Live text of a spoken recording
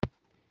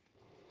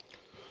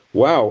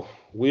Wow,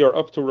 we are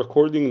up to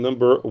recording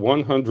number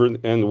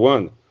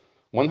 101.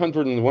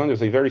 101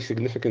 is a very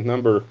significant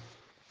number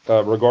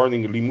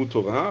regarding Limud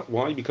Torah.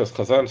 Why? Because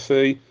Chazal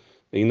say,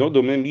 "Eino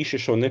domeh mi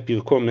sheshoneh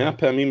pirko 100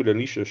 פעמים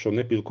ללי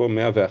sheshoneh pirko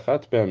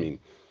 101 פעמים."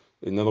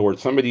 In other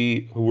words,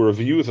 somebody who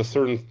reviews a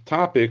certain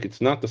topic, it's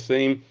not the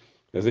same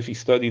as if he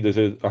studied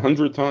it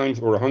 100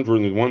 times or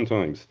 101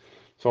 times.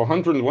 So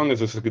 101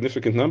 is a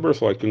significant number,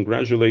 so I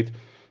congratulate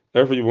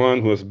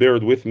everyone who has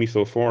bared with me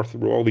so far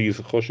through all these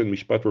Choshen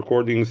Mishpat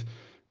recordings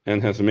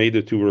and has made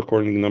it to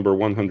recording number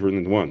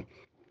 101.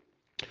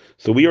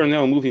 So we are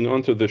now moving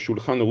on to the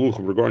Shulchan Aruch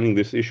regarding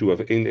this issue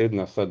of Ein Ed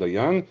Nasa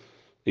Dayan,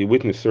 a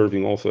witness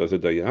serving also as a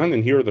Dayan.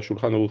 And here the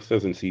Shulchan Aruch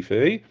says in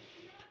Sifei,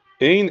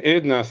 Ein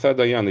Ed Nasa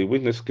Dayan, a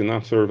witness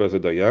cannot serve as a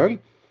Dayan,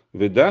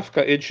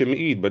 V'dafka Ed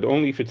Shem'id, but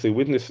only if it's a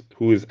witness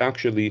who is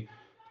actually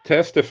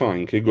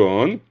testifying,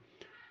 Kegon,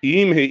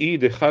 Im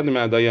He'id Echad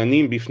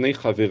Ma'adayanim Bifnei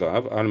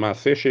Chavirav, Al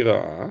Ma'aseh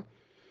Shera'a,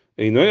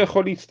 in other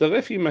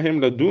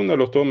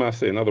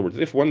words,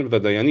 if one of the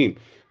dayanim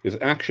is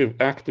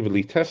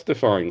actively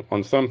testifying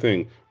on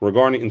something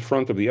regarding in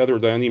front of the other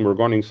dayanim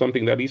regarding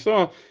something that he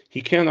saw,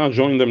 he cannot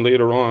join them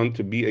later on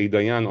to be a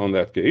dayan on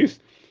that case.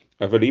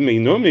 But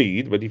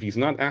if he's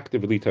not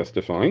actively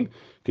testifying,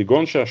 like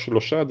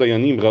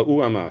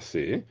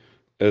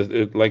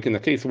in the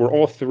case where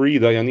all three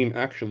dayanim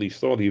actually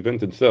saw the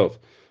event itself,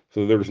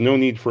 so there's no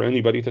need for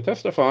anybody to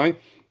testify.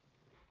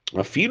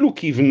 Even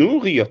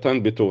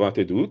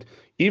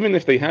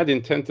if they had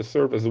intent to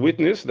serve as a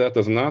witness, that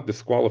does not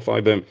disqualify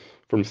them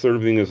from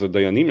serving as a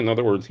dayanim. In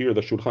other words, here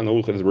the Shulchan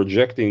Aruch is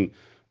rejecting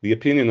the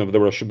opinion of the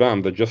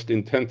Rashbam that just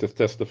intent to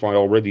testify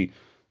already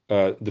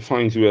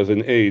defines you as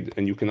an aid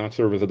and you cannot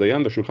serve as a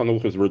dayan. The Shulchan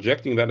Aruch is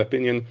rejecting that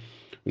opinion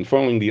and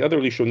following the other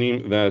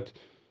Rishonim that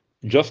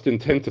just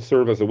intent to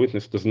serve as a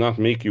witness does not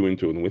make you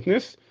into a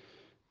witness.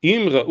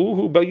 If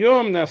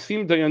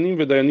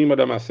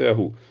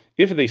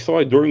they saw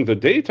it during the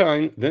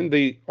daytime, then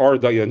they are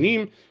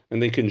dayanim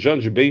and they can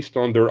judge based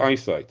on their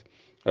eyesight.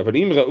 But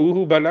if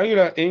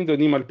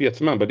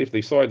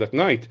they saw it at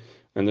night,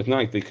 and at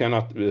night they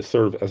cannot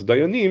serve as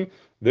dayanim,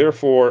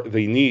 therefore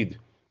they need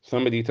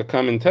somebody to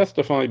come and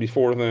testify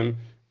before them,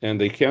 and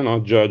they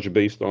cannot judge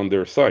based on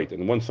their sight.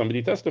 And once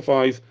somebody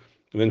testifies,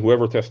 then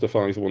whoever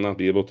testifies will not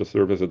be able to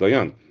serve as a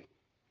dayan.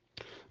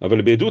 But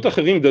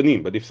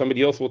if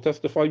somebody else will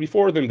testify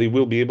before them, they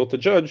will be able to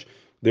judge.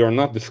 They are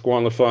not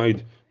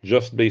disqualified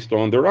just based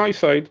on their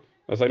eyesight.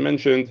 As I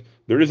mentioned,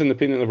 there is an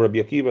opinion of Rabbi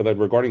Akiva that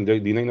regarding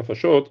the Dinei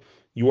Nefashot,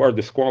 you are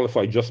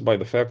disqualified just by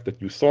the fact that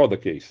you saw the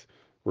case.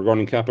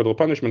 Regarding capital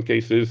punishment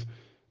cases,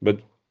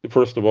 but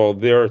first of all,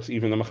 there it's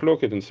even a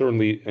machloket, and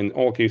certainly in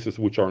all cases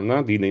which are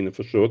not Dinei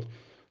Nefashot,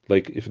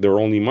 like if there are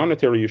only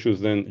monetary issues,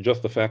 then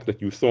just the fact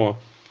that you saw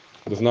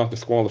does not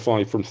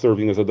disqualify from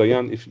serving as a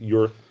dayan if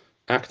your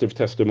active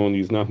testimony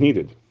is not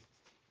needed.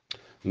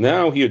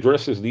 Now he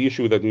addresses the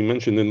issue that we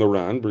mentioned in the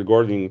Ran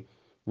regarding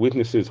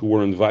witnesses who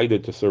were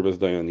invited to serve as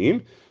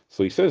dayanim.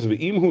 So he says,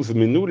 "V'im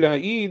huzminu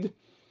la'id,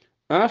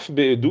 af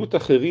be'edut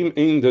acherim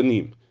ein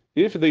danim."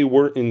 If they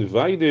were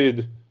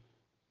invited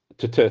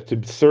to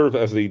serve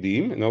as a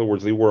dim, in other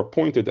words, they were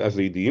appointed as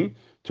a dim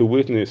to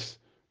witness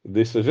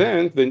this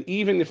event, then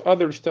even if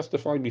others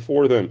testify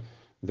before them,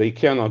 they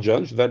cannot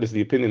judge. That is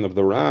the opinion of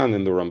the Ran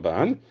and the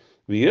Ramban.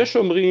 V'yesh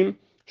omrim,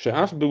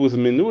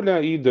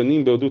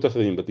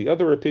 but the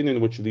other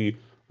opinion which the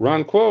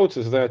Ran quotes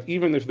is that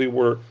even if they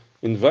were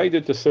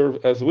invited to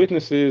serve as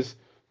witnesses,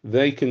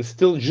 they can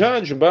still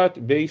judge,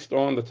 but based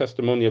on the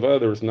testimony of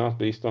others, not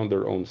based on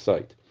their own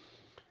sight,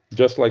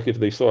 just like if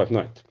they saw at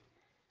night.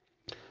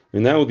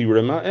 And now the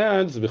Rama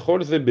adds, all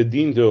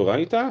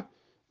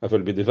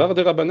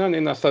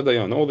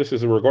this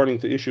is regarding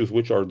to issues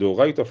which are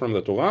deoraita from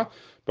the Torah,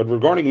 but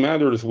regarding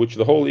matters which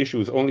the whole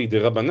issue is only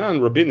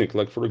derabanan, rabbinic,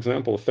 like for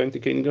example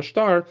authenticating a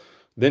shtar,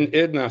 then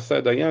ed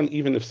nasa dayan,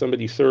 even if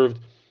somebody served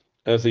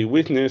as a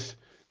witness,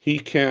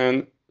 he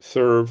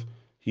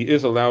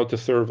is allowed to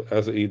serve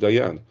as a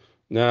dayan.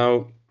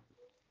 Now,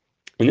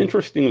 an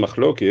interesting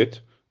machloket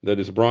that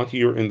is brought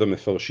here in the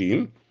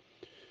Mefarshim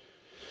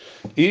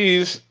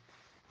is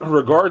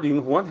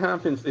regarding what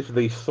happens if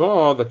they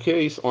saw the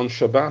case on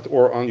Shabbat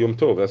or on Yom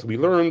Tov. As we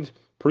learned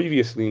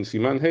previously in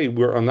Siman Hey,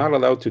 we are not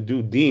allowed to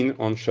do din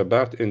on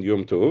Shabbat and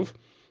Yom Tov,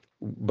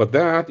 but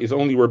that is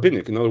only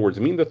rabbinic. In other words,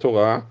 in the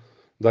Torah,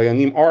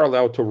 dayanim are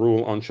allowed to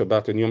rule on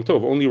Shabbat and Yom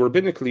Tov. Only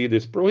rabbinically it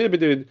is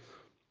prohibited.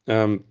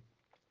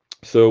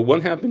 So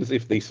what happens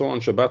if they saw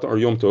on Shabbat or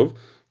Yom Tov?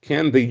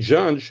 Can they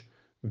judge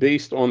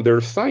based on their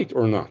sight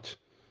or not?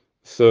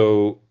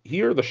 So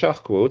here the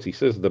Shach quotes, he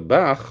says, the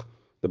Bach,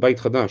 the Beit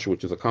Chadash,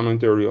 which is a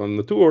commentary on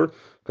the Tur,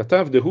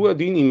 katav dehu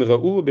adin im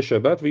ra'u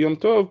b'Shabbat v'Yom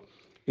Tov,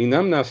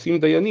 inam na'asim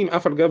dayanim,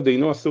 af al gav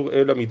deino asur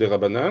ela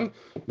miderabanan,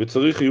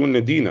 v'tzarich yun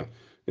ledina.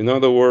 In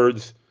other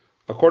words,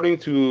 according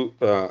to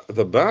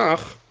the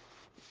Bach,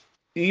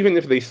 even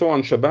if they saw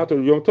on Shabbat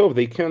or Yom Tov,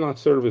 they cannot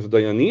serve as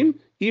dayanim,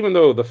 even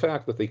though the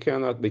fact that they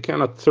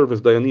cannot serve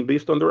as dayanim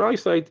based on their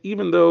eyesight,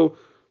 even though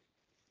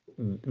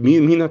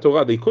Mina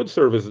Torah, they could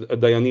serve as a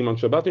dayanim on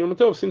Shabbat and Yom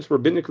Tov, since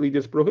rabbinically it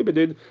is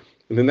prohibited,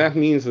 then that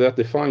means that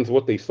defines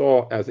what they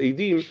saw as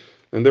edim,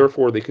 and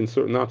therefore they can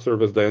not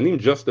serve as dayanim,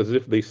 just as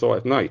if they saw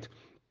at night.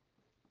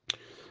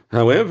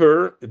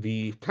 However,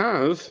 the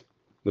Taz,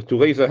 the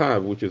Turei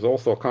Zahav, which is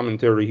also a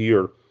commentary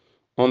here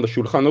on the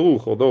Shulchan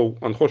Aruch, although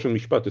on Choshen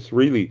Mishpat it's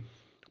really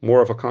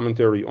more of a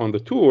commentary on the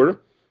Tur,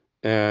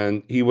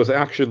 and he was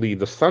actually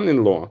the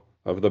son-in-law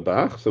of the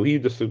Bach, so he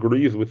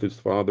disagrees with his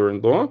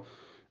father-in-law,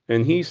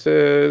 and he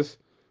says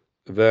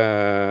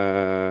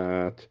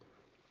that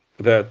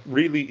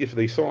really, if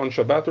they saw on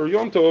Shabbat or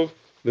Yom Tov,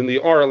 then they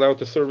are allowed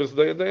to serve as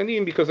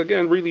dayanim, because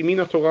again, really,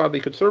 Mina Torah, they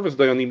could serve as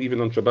dayanim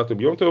even on Shabbat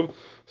or Yom Tov,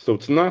 so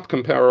it's not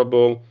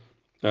comparable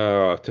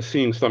to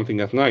seeing something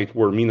at night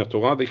where Mina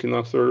Torah they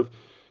cannot serve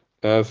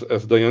as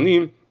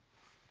dayanim.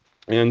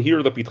 And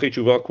here the Pitrei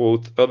Tshuva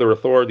quotes other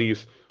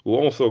authorities who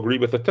also agree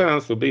with the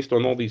Taz. So based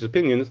on all these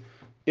opinions,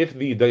 if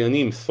the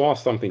dayanim saw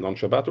something on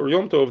Shabbat or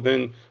Yom Tov,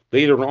 then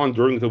later on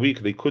during the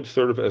week they could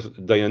serve as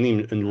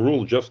dayanim and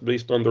rule just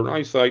based on their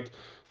eyesight,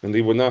 and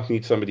they would not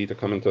need somebody to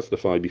come and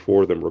testify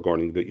before them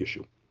regarding the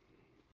issue.